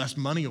given less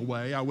money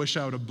away. I wish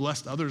I would have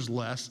blessed others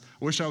less.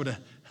 I wish I would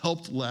have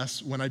helped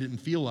less when I didn't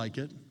feel like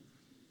it.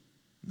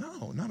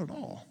 No, not at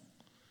all.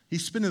 He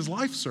spent his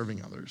life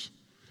serving others.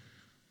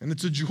 And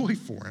it's a joy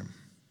for him.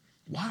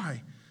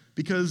 Why?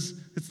 Because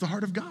it's the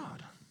heart of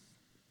God.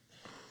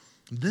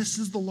 This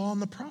is the law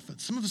and the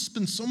prophets. Some of us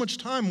spend so much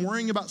time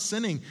worrying about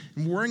sinning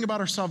and worrying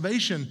about our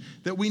salvation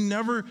that we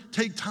never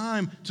take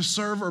time to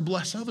serve or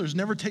bless others,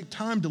 never take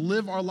time to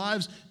live our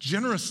lives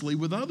generously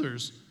with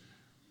others.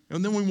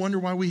 And then we wonder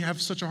why we have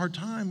such a hard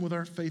time with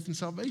our faith and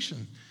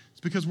salvation.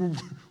 It's because we're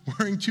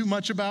worrying too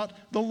much about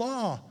the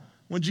law.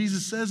 When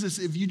Jesus says this,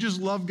 if you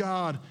just love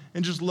God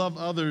and just love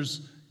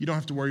others, you don't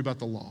have to worry about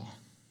the law.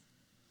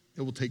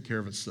 It will take care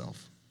of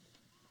itself.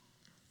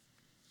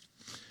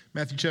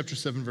 Matthew chapter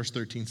 7, verse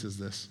 13 says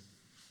this.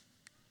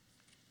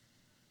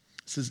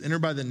 It says, enter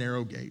by the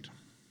narrow gate,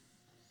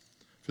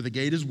 for the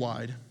gate is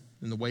wide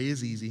and the way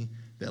is easy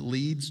that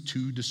leads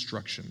to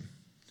destruction.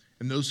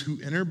 And those who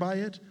enter by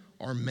it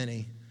are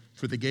many,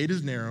 for the gate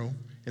is narrow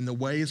and the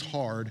way is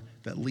hard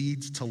that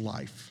leads to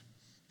life.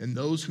 And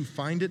those who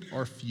find it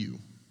are few.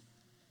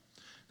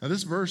 Now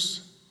this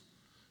verse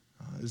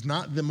is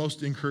not the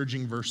most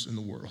encouraging verse in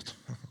the world,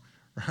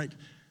 right?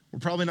 We're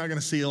probably not going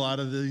to see a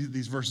lot of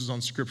these verses on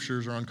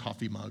scriptures or on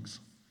coffee mugs.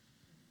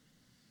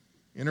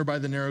 Enter by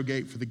the narrow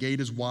gate, for the gate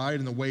is wide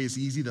and the way is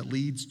easy that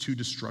leads to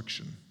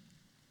destruction.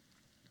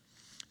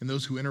 And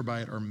those who enter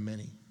by it are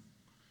many.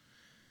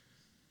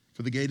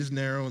 For the gate is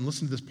narrow, and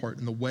listen to this part,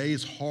 and the way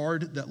is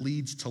hard that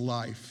leads to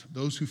life.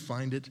 Those who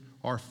find it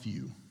are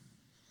few.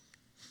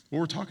 What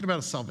we're talking about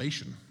is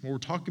salvation. What we're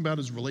talking about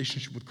is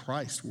relationship with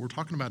Christ. What we're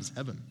talking about is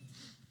heaven.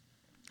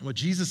 And what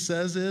Jesus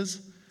says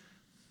is,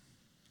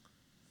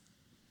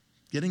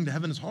 getting to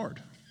heaven is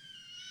hard.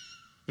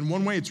 In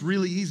one way, it's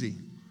really easy.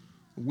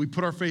 We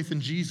put our faith in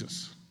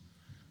Jesus.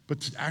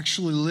 But to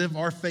actually live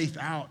our faith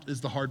out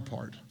is the hard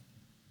part.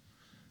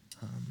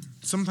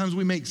 Sometimes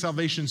we make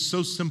salvation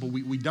so simple.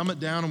 We dumb it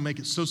down and make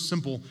it so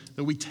simple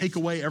that we take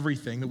away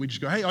everything, that we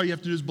just go, hey, all you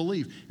have to do is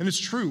believe. And it's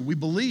true, we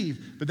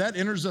believe, but that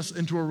enters us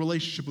into a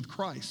relationship with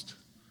Christ.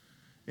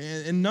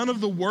 And none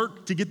of the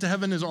work to get to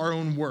heaven is our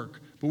own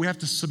work, but we have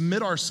to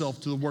submit ourselves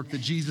to the work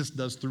that Jesus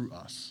does through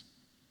us.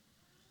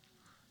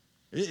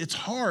 It's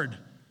hard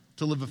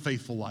to live a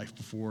faithful life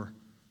before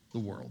the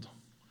world.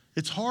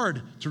 It's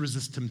hard to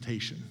resist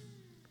temptation.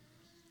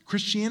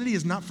 Christianity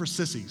is not for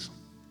sissies.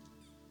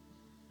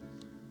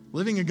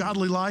 Living a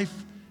godly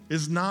life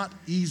is not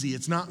easy.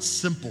 It's not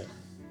simple.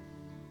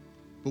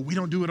 But we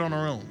don't do it on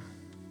our own.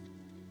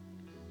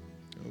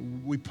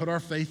 We put our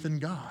faith in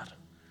God,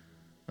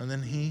 and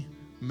then He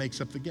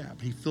makes up the gap.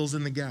 He fills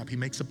in the gap. He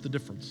makes up the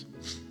difference.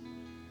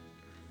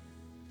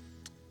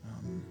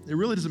 It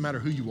really doesn't matter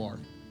who you are.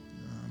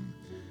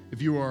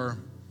 If you are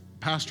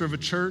pastor of a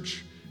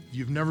church, if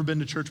you've never been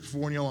to church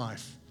before in your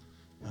life,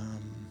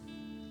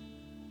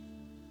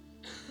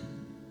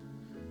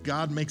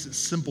 God makes it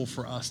simple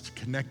for us to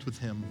connect with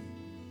Him.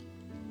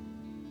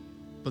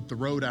 But the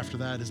road after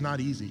that is not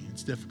easy.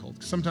 It's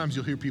difficult. Sometimes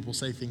you'll hear people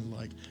say things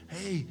like,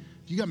 hey,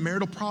 you got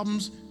marital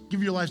problems?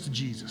 Give your life to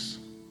Jesus.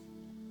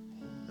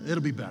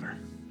 It'll be better.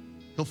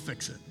 He'll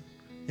fix it.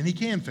 And He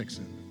can fix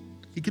it.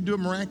 He can do it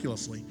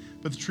miraculously.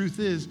 But the truth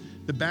is,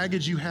 the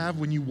baggage you have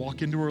when you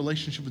walk into a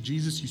relationship with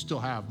Jesus, you still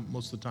have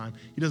most of the time.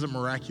 He doesn't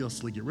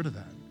miraculously get rid of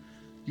that.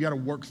 You got to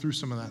work through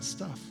some of that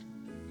stuff.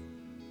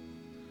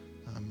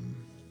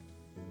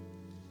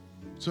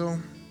 So,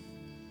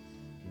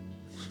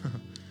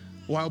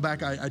 a while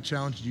back, I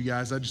challenged you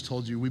guys. I just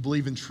told you, we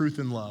believe in truth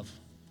and love.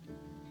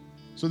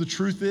 So the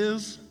truth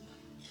is,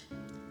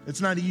 it's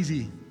not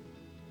easy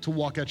to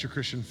walk out your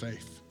Christian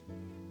faith.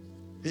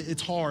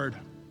 It's hard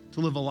to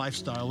live a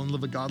lifestyle and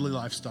live a godly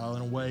lifestyle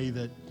in a way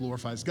that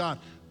glorifies God.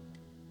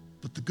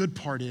 But the good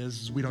part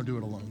is we don't do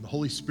it alone. The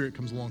Holy Spirit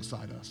comes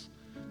alongside us.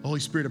 The Holy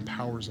Spirit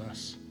empowers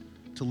us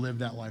to live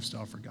that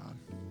lifestyle for God.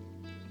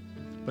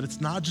 But it's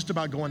not just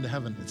about going to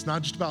heaven. It's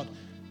not just about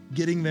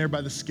getting there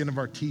by the skin of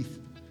our teeth.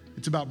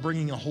 It's about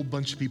bringing a whole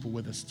bunch of people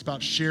with us. It's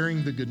about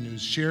sharing the good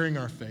news, sharing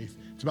our faith.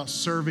 It's about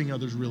serving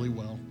others really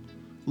well,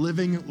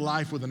 living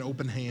life with an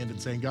open hand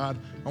and saying, God,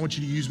 I want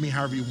you to use me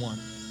however you want.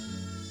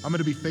 I'm going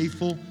to be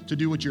faithful to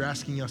do what you're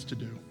asking us to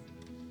do.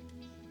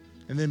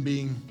 And then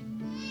being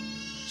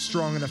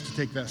strong enough to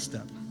take that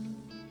step.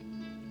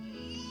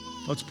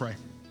 Let's pray.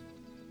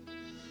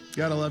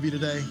 God, I love you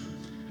today.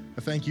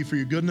 I thank you for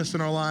your goodness in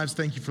our lives.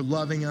 Thank you for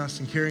loving us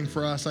and caring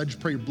for us. I just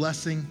pray your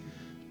blessing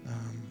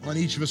on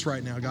each of us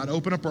right now. God,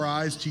 open up our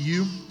eyes to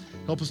you.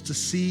 Help us to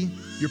see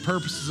your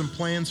purposes and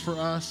plans for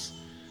us.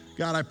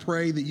 God, I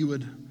pray that you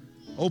would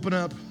open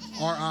up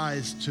our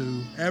eyes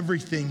to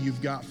everything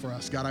you've got for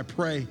us. God, I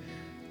pray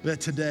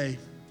that today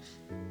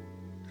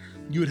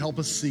you would help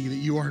us see that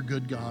you are a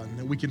good God and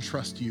that we can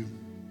trust you.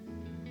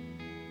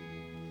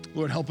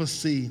 Lord, help us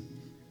see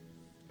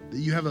that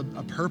you have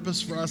a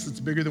purpose for us that's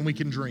bigger than we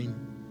can dream.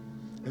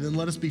 And then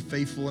let us be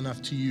faithful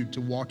enough to you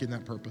to walk in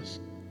that purpose.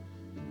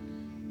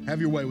 Have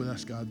your way with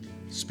us, God.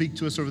 Speak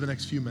to us over the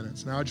next few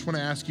minutes. Now, I just want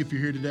to ask you, if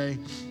you're here today,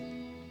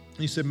 and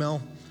you said,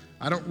 Mel,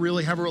 I don't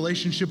really have a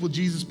relationship with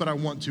Jesus, but I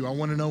want to. I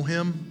want to know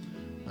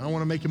him. I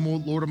want to make him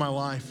Lord of my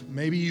life.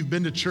 Maybe you've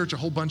been to church a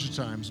whole bunch of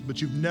times,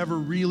 but you've never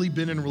really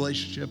been in a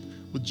relationship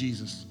with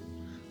Jesus.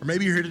 Or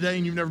maybe you're here today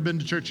and you've never been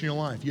to church in your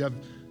life. You have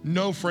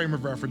no frame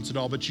of reference at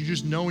all, but you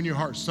just know in your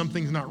heart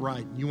something's not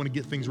right. You want to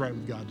get things right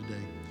with God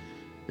today.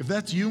 If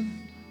that's you,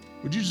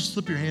 would you just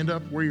slip your hand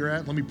up where you're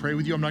at? Let me pray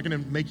with you. I'm not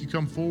going to make you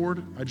come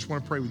forward. I just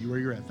want to pray with you where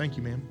you're at. Thank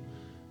you, ma'am.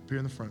 Up here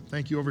in the front.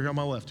 Thank you over here on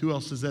my left. Who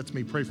else says that's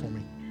me? Pray for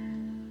me.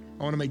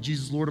 I want to make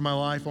Jesus Lord of my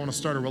life. I want to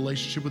start a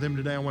relationship with him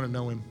today. I want to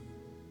know him.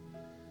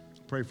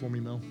 Pray for me,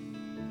 Mel.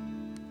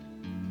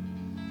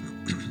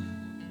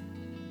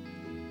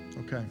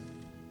 Okay.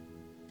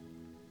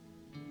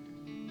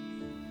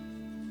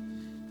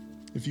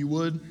 If you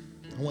would,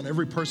 I want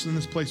every person in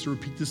this place to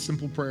repeat this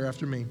simple prayer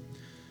after me.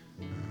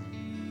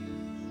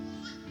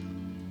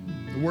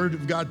 The Word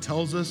of God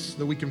tells us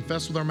that we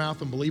confess with our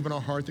mouth and believe in our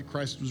heart that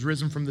Christ was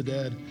risen from the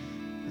dead,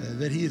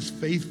 that he is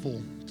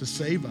faithful to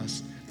save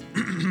us.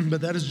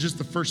 But that is just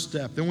the first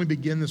step. Then we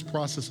begin this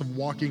process of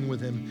walking with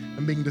him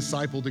and being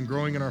discipled and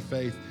growing in our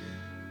faith.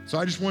 So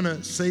I just want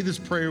to say this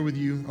prayer with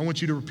you. I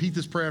want you to repeat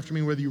this prayer after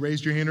me, whether you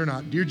raised your hand or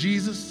not. Dear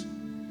Jesus,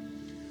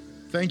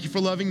 thank you for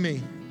loving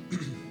me.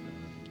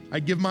 I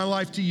give my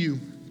life to you,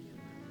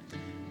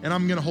 and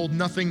I'm going to hold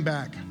nothing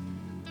back.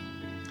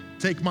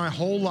 Take my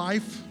whole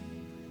life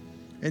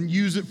and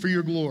use it for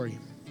your glory.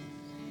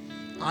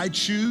 I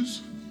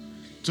choose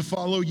to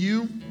follow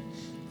you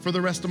for the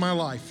rest of my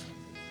life.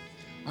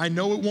 I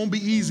know it won't be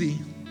easy,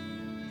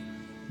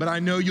 but I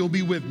know you'll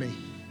be with me.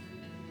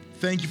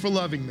 Thank you for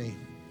loving me.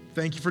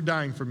 Thank you for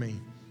dying for me.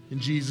 In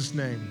Jesus'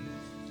 name,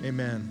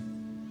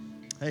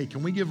 amen. Hey,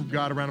 can we give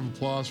God a round of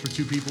applause for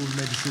two people who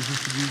made decisions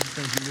for Jesus?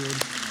 Thank you, Lord.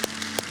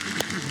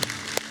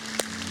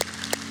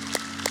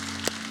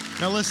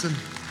 Now listen,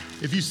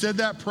 if you said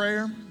that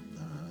prayer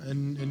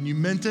and you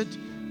meant it,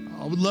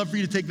 I would love for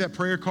you to take that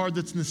prayer card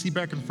that's in the seat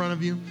back in front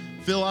of you,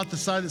 fill out the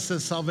side that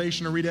says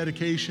salvation or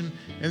rededication,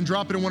 and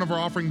drop it in one of our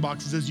offering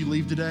boxes as you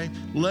leave today.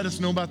 Let us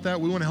know about that.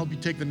 We want to help you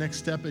take the next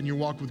step in your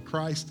walk with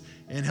Christ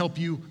and help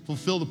you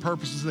fulfill the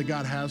purposes that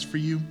God has for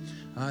you.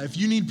 If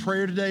you need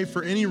prayer today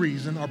for any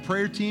reason, our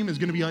prayer team is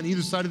going to be on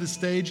either side of the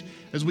stage.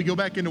 As we go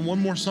back into one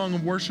more song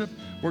of worship,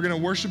 we're going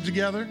to worship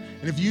together.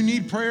 And if you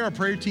need prayer, our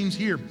prayer team's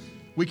here.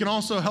 We can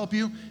also help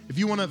you. If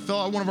you want to fill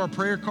out one of our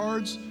prayer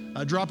cards,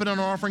 drop it on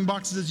our offering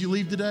boxes as you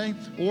leave today,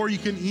 or you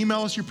can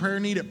email us your prayer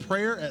need at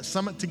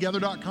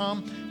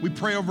prayer@summittogether.com. We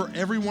pray over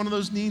every one of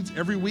those needs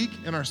every week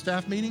in our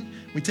staff meeting.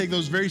 We take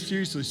those very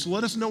seriously. So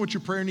let us know what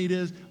your prayer need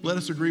is. Let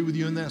us agree with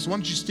you in that. So why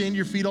don't you stand to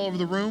your feet all over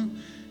the room?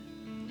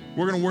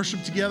 We're going to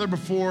worship together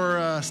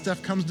before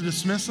Steph comes to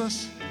dismiss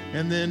us,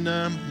 and then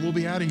we'll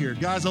be out of here.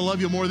 Guys, I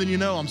love you more than you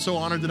know. I'm so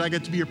honored that I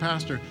get to be your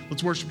pastor.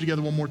 Let's worship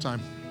together one more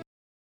time.